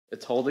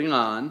It's holding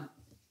on.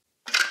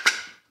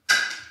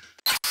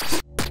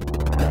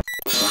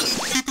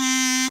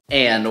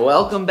 And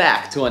welcome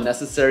back to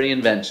Unnecessary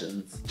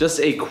Inventions.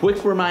 Just a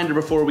quick reminder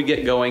before we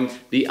get going,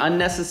 the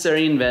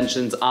Unnecessary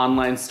Inventions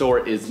online store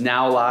is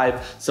now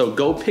live, so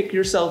go pick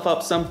yourself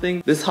up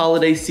something this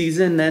holiday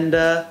season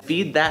and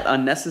feed that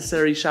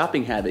unnecessary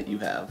shopping habit you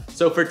have.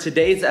 So for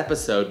today's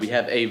episode, we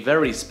have a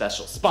very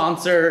special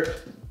sponsor,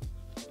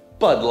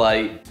 Bud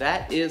Light.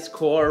 That is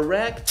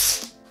correct.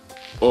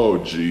 Oh,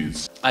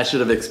 geez. I should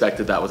have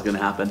expected that was gonna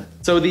happen.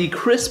 So the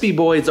crispy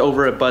boys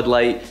over at Bud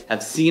Light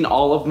have seen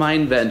all of my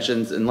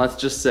inventions, and let's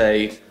just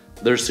say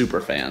they're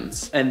super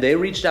fans. And they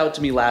reached out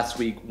to me last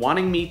week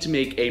wanting me to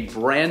make a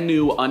brand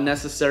new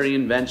unnecessary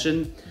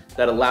invention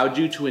that allowed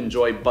you to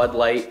enjoy Bud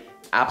Light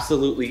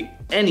absolutely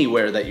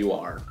anywhere that you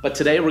are. But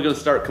today we're gonna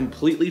start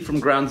completely from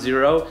ground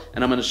zero,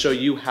 and I'm gonna show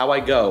you how I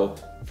go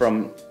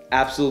from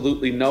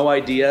absolutely no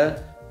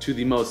idea to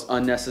the most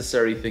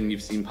unnecessary thing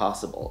you've seen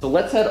possible. So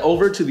let's head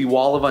over to the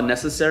wall of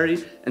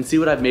unnecessary and see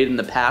what I've made in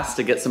the past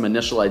to get some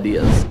initial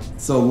ideas.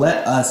 So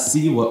let us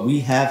see what we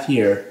have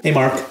here. Hey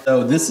Mark.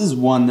 So this is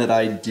one that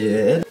I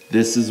did.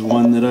 This is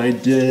one that I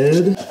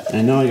did.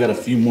 I know I got a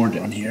few more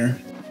down here.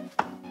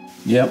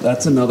 Yep,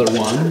 that's another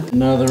one.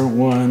 Another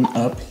one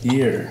up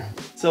here.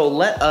 So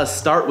let us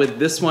start with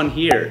this one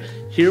here.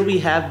 Here we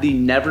have the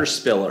Never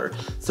Spiller.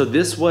 So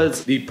this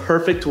was the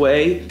perfect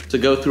way to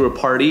go through a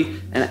party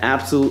and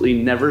absolutely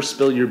never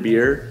spill your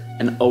beer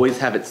and always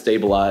have it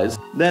stabilized.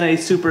 Then a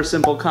super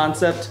simple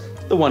concept,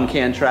 the one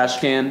can trash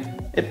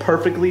can. It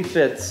perfectly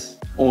fits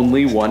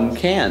only one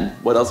can.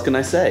 What else can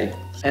I say?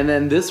 And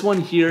then this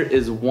one here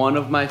is one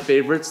of my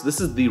favorites.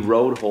 This is the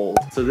road hold.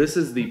 So this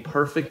is the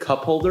perfect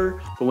cup holder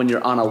for when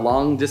you're on a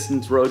long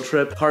distance road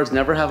trip. Cars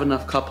never have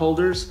enough cup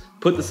holders.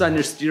 Put this on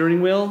your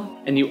steering wheel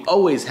and you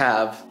always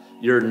have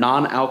your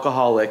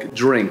non-alcoholic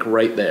drink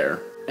right there.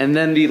 And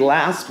then the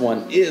last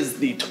one is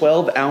the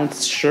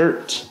 12-ounce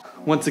shirt.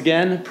 Once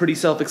again, pretty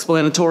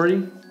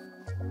self-explanatory.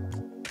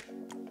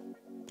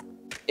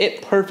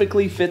 It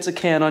perfectly fits a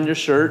can on your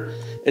shirt.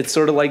 It's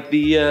sort of like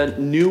the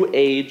new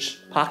age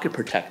pocket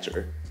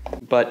protector,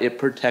 but it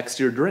protects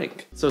your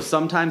drink. So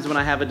sometimes when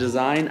I have a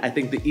design, I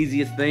think the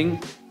easiest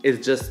thing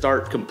is just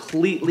start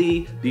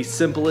completely the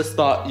simplest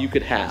thought you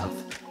could have.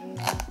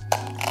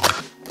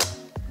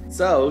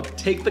 So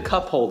take the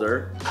cup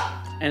holder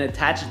and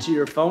attach it to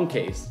your phone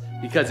case,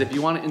 because if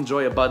you want to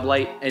enjoy a Bud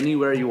Light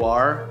anywhere you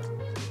are,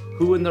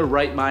 who in their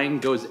right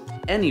mind goes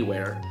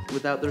anywhere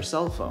without their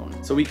cell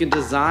phone? So we can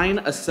design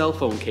a cell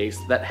phone case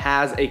that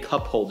has a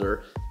cup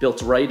holder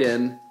built right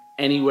in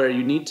anywhere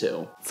you need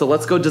to. So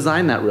let's go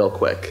design that real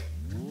quick.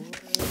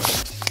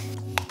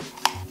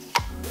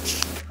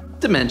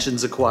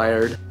 Dimensions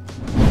acquired.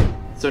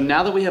 So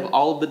now that we have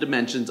all of the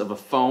dimensions of a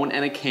phone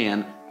and a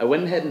can, I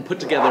went ahead and put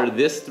together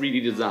this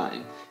 3D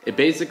design. It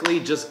basically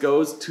just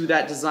goes to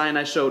that design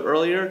I showed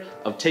earlier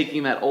of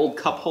taking that old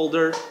cup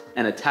holder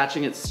and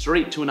attaching it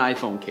straight to an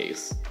iPhone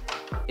case.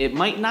 It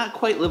might not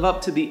quite live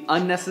up to the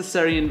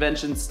unnecessary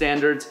invention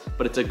standards,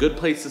 but it's a good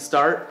place to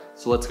start,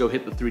 so let's go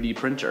hit the 3D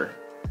printer.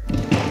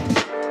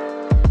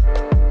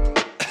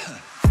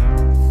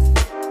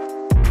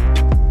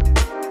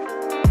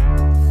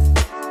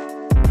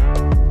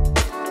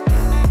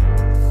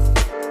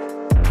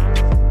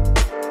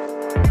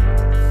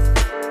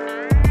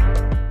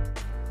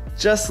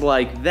 Just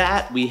like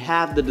that, we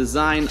have the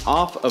design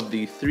off of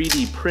the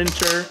 3D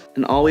printer,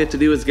 and all we have to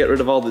do is get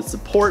rid of all the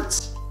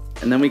supports,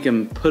 and then we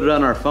can put it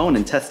on our phone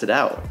and test it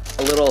out.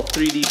 A little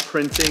 3D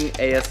printing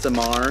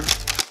ASMR.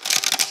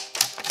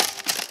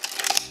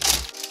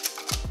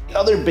 The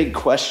other big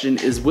question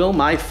is, will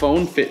my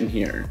phone fit in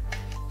here?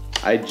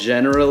 I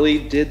generally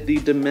did the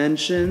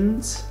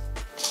dimensions,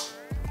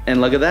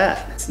 and look at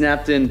that.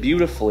 Snapped in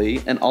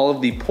beautifully, and all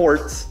of the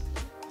ports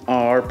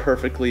are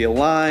perfectly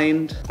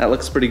aligned. That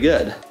looks pretty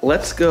good.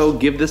 Let's go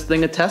give this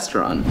thing a test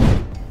run.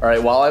 All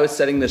right, while I was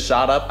setting this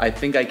shot up, I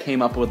think I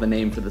came up with a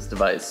name for this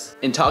device.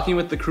 In talking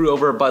with the crew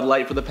over at Bud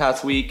Light for the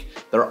past week,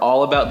 they're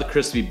all about the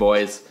crispy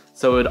boys,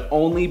 so it would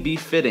only be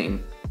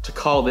fitting to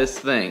call this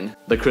thing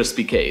the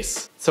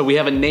CrispyCase. So we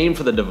have a name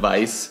for the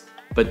device,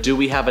 but do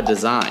we have a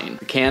design?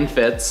 The can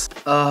fits.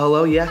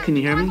 Hello, yeah, can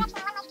you hear me?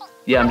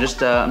 Yeah, I'm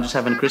just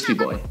having a crispy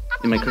boy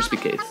in my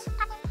CrispyCase.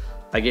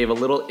 I gave a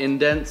little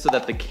indent so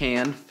that the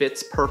can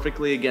fits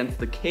perfectly against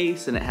the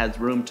case and it has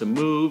room to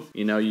move.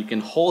 You know, you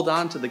can hold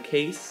on to the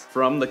case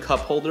from the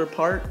cup holder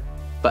part,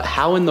 but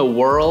how in the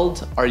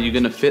world are you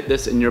gonna fit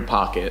this in your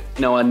pocket?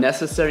 You know,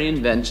 unnecessary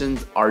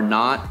inventions are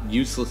not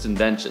useless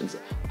inventions.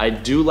 I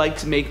do like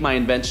to make my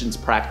inventions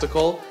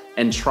practical,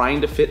 and trying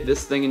to fit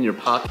this thing in your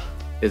pocket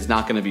is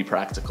not gonna be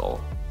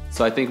practical.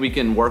 So I think we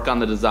can work on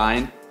the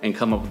design and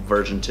come up with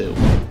version 2.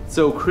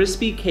 So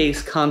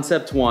CrispyCase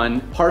Concept 1,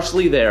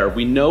 partially there.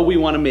 We know we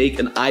wanna make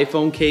an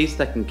iPhone case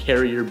that can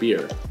carry your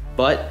beer,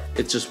 but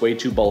it's just way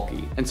too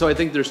bulky. And so I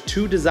think there's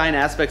 2 design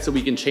aspects that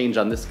we can change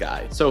on this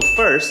guy. So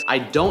first, I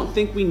don't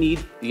think we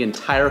need the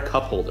entire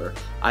cup holder.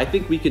 I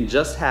think we can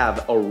just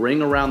have a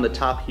ring around the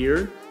top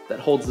here that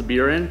holds the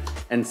beer in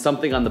and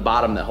something on the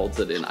bottom that holds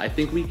it in. I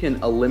think we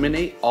can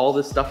eliminate all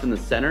this stuff in the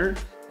center,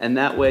 and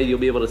that way you'll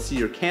be able to see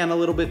your can a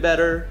little bit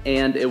better,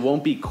 and it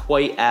won't be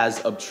quite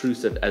as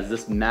obtrusive as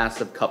this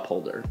massive cup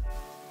holder.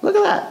 Look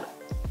at that.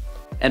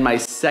 And my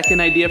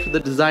second idea for the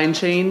design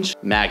change,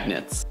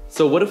 magnets.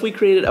 So what if we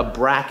created a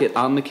bracket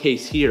on the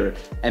case here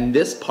and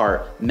this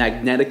part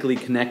magnetically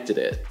connected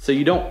it? So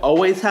you don't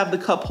always have the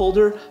cup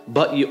holder,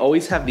 but you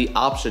always have the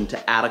option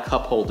to add a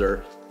cup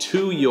holder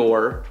to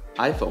your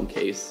iPhone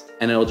case,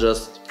 and it'll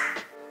just...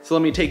 So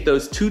let me take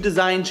those two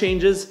design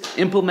changes,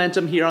 implement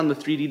them here on the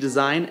 3D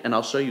design, and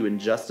I'll show you in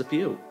just a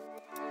few.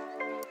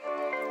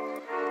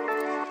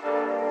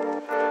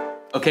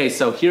 Okay,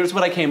 so here's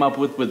what I came up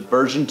with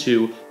version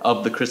 2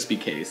 of the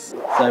CrispyCase.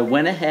 So I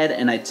went ahead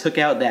and I took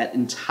out that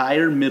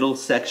entire middle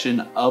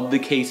section of the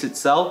case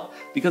itself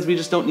because we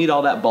just don't need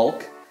all that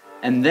bulk.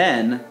 And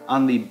then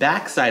on the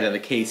back side of the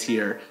case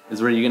here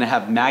is where you're gonna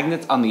have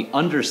magnets on the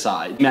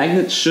underside.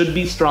 Magnets should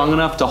be strong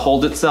enough to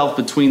hold itself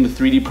between the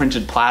 3D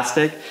printed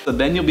plastic. So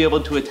then you'll be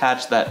able to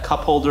attach that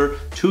cup holder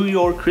to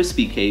your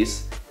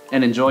CrispyCase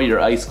and enjoy your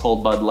ice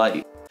cold Bud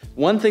Light.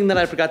 One thing that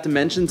I forgot to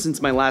mention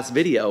since my last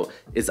video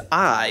is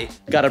I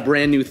got a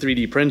brand new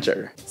 3D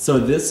printer. So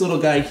this little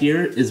guy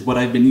here is what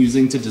I've been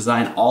using to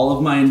design all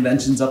of my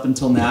inventions up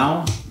until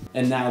now.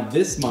 And now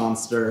this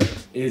monster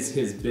is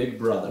his big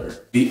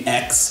brother, the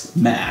X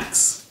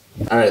Max.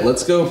 All right,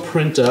 let's go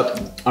print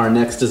up our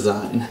next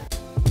design.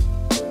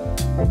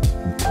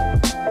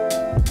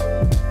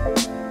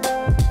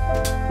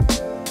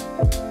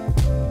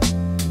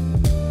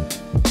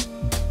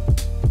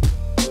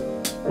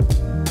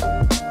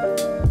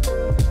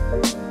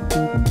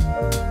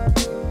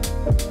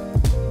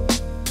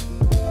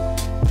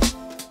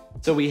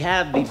 So we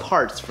have the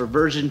parts for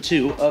version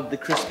 2 of the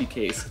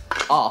CrispyCase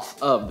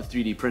off of the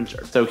 3D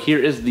printer. So here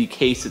is the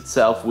case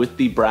itself with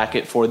the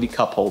bracket for the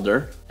cup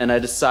holder. And I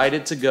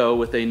decided to go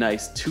with a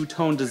nice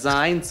two-tone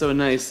design, so a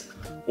nice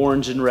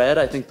orange and red.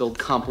 I think they'll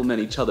complement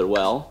each other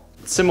well.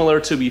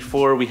 Similar to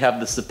before, we have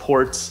the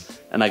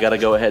supports, and I gotta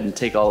go ahead and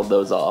take all of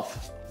those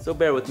off. So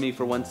bear with me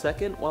for 1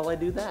 second while I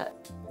do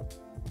that.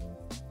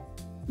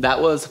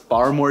 That was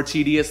far more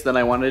tedious than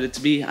I wanted it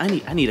to be. I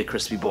need a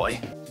crispy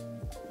boy.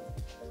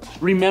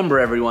 Remember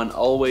everyone,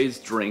 always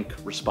drink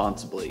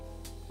responsibly.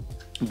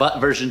 But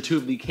version 2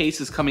 of the case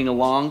is coming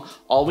along.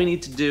 All we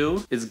need to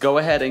do is go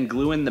ahead and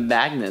glue in the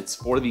magnets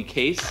for the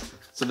case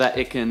so that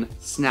it can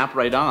snap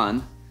right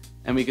on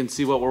and we can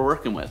see what we're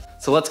working with.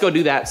 So let's go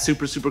do that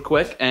super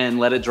quick and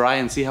let it dry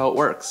and see how it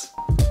works.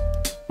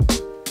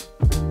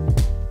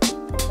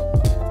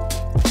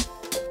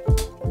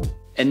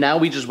 And now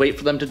we just wait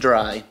for them to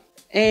dry.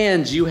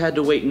 And you had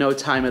to wait no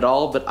time at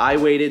all, but I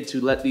waited to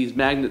let these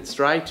magnets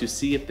dry to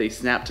see if they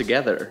snap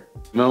together.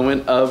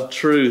 Moment of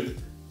truth.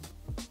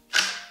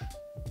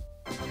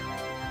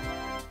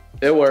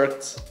 It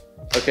worked.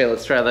 Okay,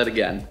 let's try that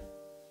again.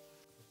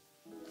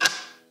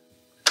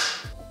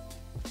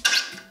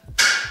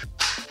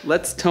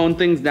 Let's tone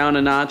things down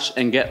a notch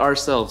and get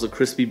ourselves a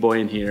crispy boy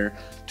in here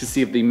to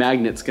see if the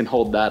magnets can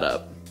hold that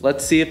up.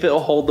 Let's see if it'll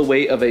hold the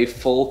weight of a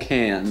full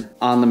can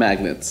on the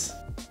magnets.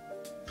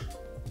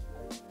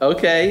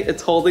 Okay,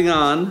 it's holding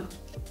on.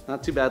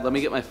 Not too bad, let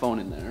me get my phone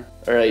in there.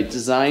 All right,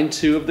 design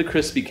 2 of the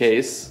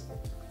CrispyCase.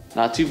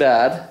 Not too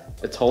bad,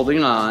 it's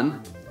holding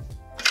on.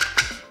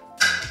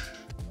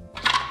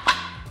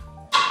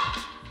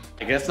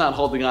 I guess not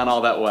holding on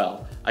all that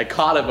well. I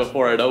caught it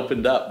before it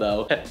opened up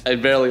though. I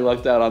barely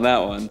lucked out on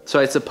that one.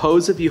 So I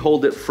suppose if you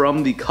hold it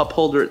from the cup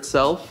holder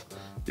itself,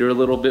 you're a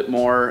little bit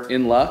more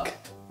in luck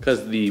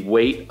because the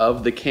weight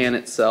of the can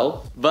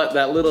itself. But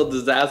that little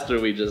disaster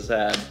we just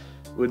had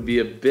would be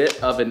a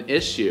bit of an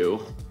issue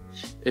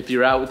if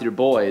you're out with your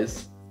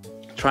boys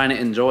trying to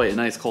enjoy a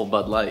nice cold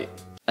Bud Light.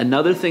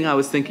 Another thing I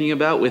was thinking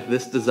about with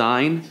this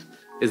design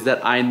is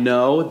that I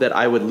know that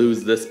I would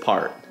lose this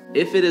part.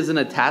 If it isn't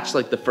attached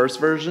like the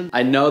first version,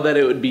 I know that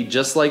it would be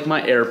just like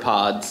my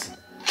AirPods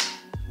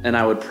and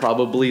I would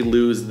probably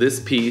lose this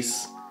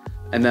piece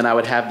and then I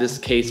would have this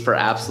case for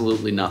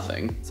absolutely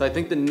nothing. So I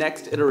think the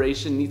next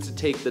iteration needs to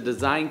take the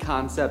design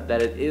concept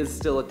that it is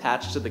still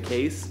attached to the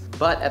case,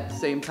 but at the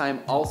same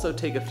time also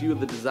take a few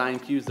of the design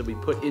cues that we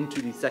put into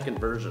the second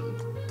version.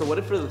 So what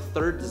if for the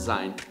third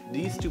design,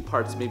 these two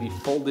parts maybe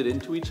folded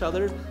into each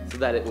other so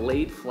that it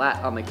laid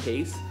flat on the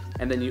case,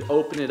 and then you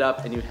open it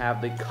up and you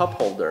have the cup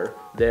holder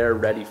there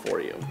ready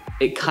for you.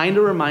 It kind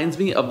of reminds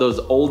me of those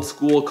old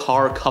school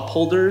car cup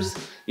holders,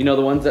 you know,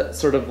 the ones that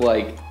sort of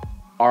like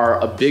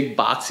are a big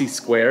boxy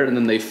square and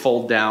then they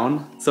fold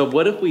down. So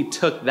what if we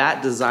took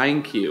that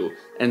design cue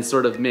and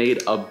sort of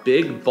made a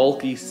big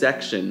bulky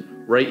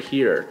section right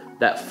here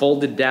that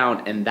folded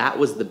down, and that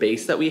was the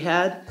base that we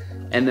had,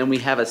 and then we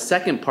have a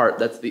second part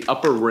that's the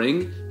upper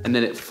ring, and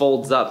then it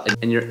folds up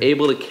and you're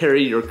able to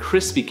carry your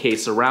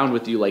CrispyCase around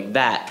with you like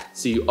that,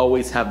 so you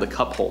always have the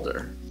cup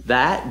holder.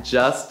 That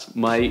just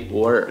might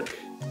work.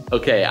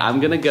 Okay,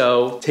 I'm gonna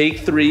go take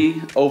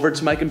 3 over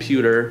to my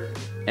computer,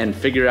 and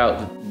figure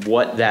out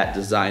what that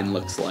design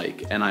looks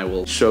like, and I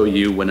will show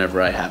you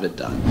whenever I have it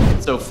done.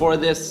 So for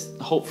this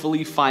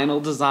hopefully final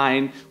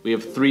design, we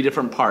have 3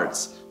 different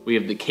parts. We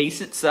have the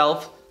case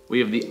itself, we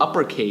have the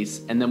upper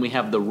case, and then we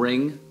have the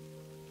ring.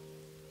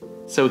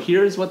 So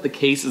here's what the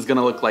case is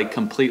gonna look like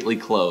completely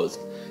closed.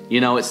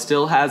 You know, it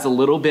still has a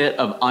little bit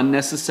of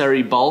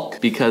unnecessary bulk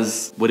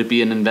because would it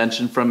be an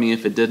invention from me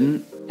if it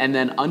didn't? And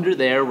then under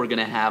there, we're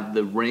gonna have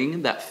the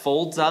ring that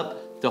folds up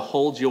to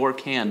hold your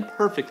can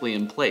perfectly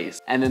in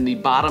place. And then the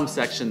bottom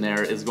section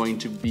there is going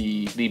to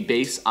be the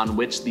base on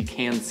which the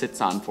can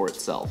sits on for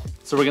itself.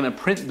 So we're gonna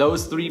print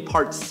those 3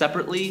 parts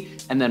separately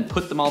and then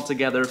put them all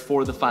together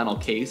for the final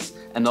case,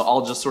 and they'll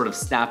all just sort of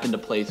snap into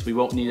place. We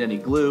won't need any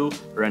glue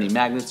or any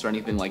magnets or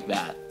anything like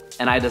that.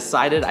 And I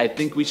decided I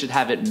think we should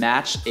have it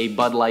match a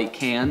Bud Light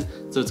can,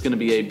 so it's gonna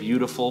be a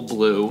beautiful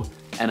blue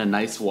and a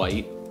nice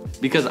white.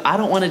 Because I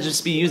don't want to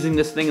just be using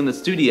this thing in the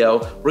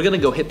studio, we're gonna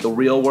go hit the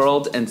real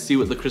world and see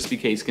what the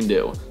CrispyCase can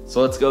do.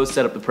 So let's go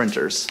set up the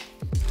printers.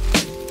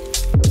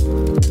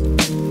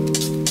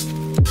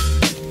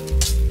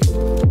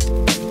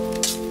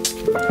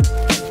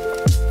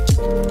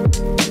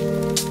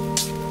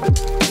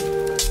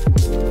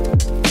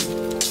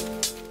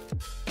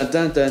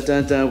 Dun, dun,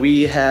 dun, dun.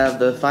 We have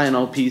the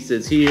final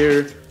pieces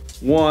here.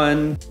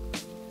 1,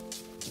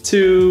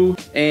 2,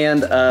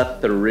 and a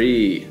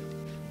 3.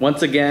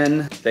 Once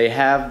again, they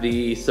have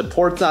the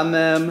supports on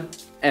them,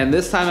 and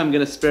this time I'm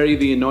gonna spare you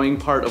the annoying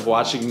part of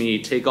watching me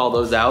take all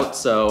those out,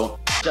 so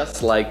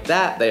just like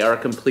that, they are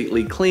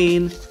completely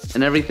clean,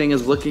 and everything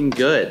is looking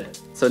good.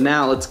 So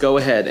now let's go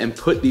ahead and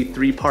put the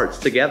 3 parts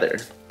together.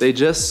 They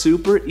just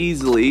super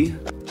easily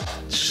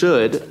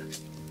should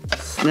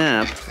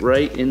snap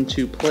right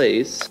into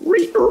place.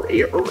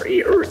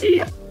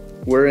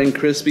 We're in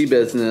crispy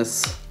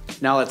business.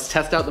 Now let's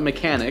test out the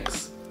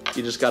mechanics.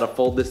 You just gotta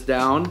fold this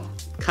down.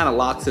 Kind of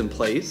locks in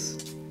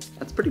place.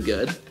 That's pretty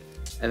good.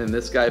 And then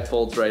this guy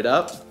folds right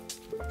up.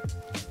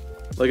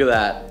 Look at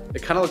that.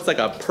 It kind of looks like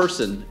a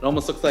person. It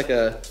almost looks like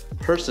a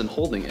person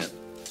holding it.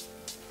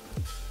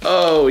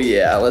 Oh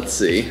yeah, let's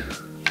see.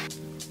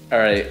 All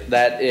right,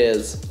 that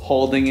is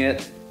holding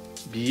it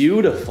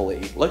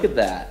beautifully. Look at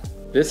that.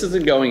 This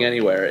isn't going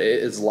anywhere.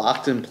 It is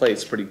locked in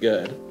place pretty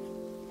good.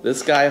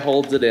 This guy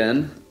holds it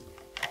in.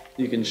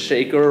 You can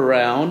shake her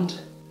around.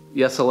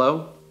 Yes,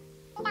 hello?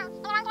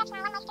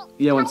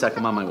 Yeah, 1 sec,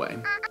 I'm on my way.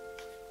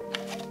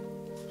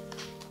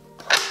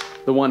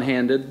 The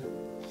one-handed.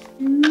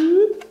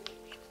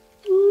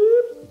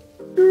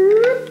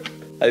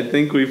 I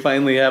think we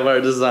finally have our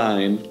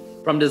design.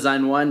 From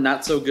design 1,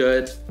 not so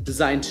good.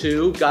 Design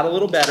 2, got a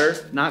little better,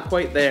 not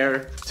quite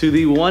there. To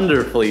the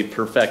wonderfully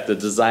perfected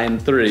design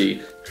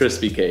 3,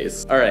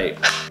 CrispyCase. All right,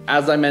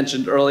 as I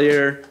mentioned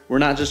earlier, we're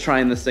not just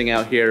trying this thing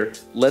out here.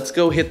 Let's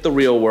go hit the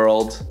real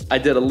world. I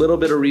did a little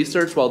bit of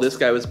research while this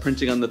guy was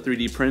printing on the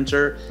 3D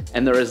printer,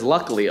 and there is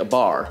luckily a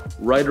bar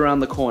right around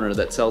the corner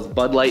that sells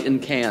Bud Light in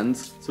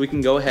cans, so we can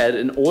go ahead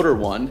and order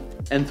one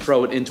and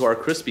throw it into our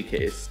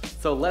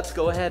CrispyCase. So let's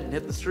go ahead and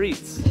hit the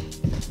streets.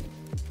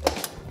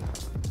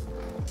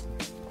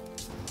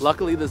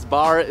 Luckily, this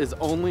bar is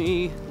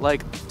only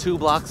like 2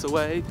 blocks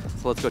away,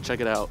 so let's go check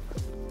it out.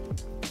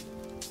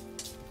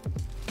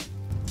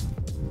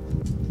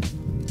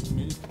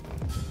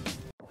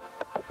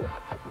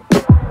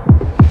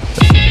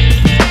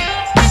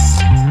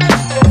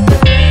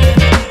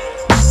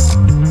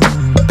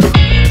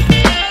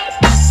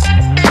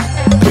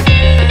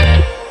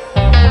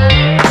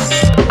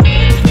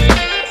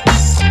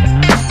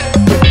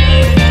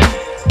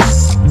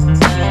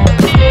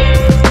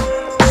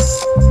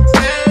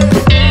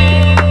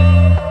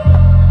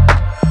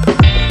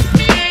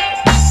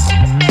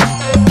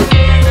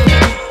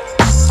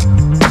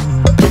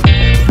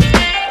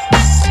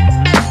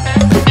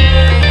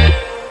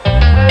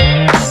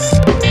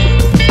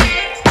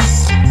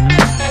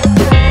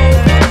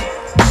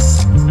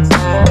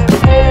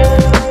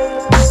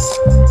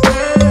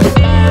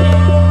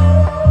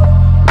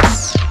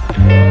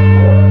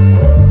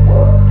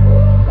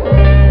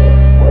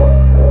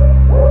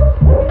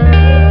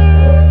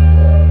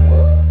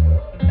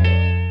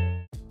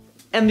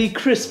 And the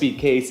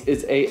CrispyCase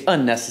is an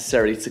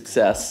unnecessary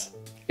success.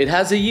 It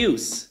has a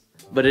use,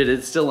 but it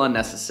is still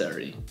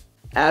unnecessary.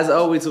 As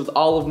always with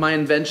all of my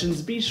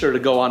inventions, be sure to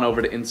go on over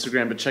to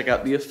Instagram to check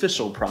out the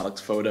official product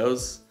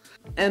photos.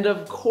 And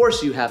of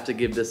course you have to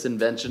give this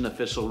invention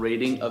official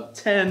rating of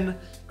 10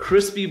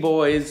 Crispy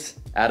Boys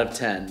out of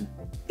 10.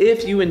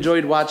 If you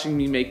enjoyed watching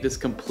me make this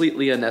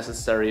completely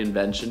unnecessary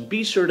invention,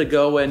 be sure to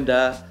go and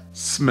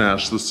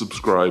smash the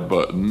subscribe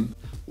button.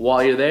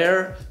 While you're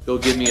there, go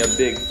give me a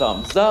big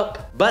thumbs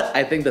up. But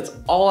I think that's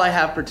all I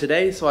have for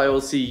today, so I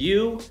will see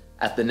you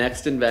at the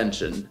next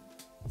invention.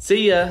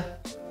 See ya!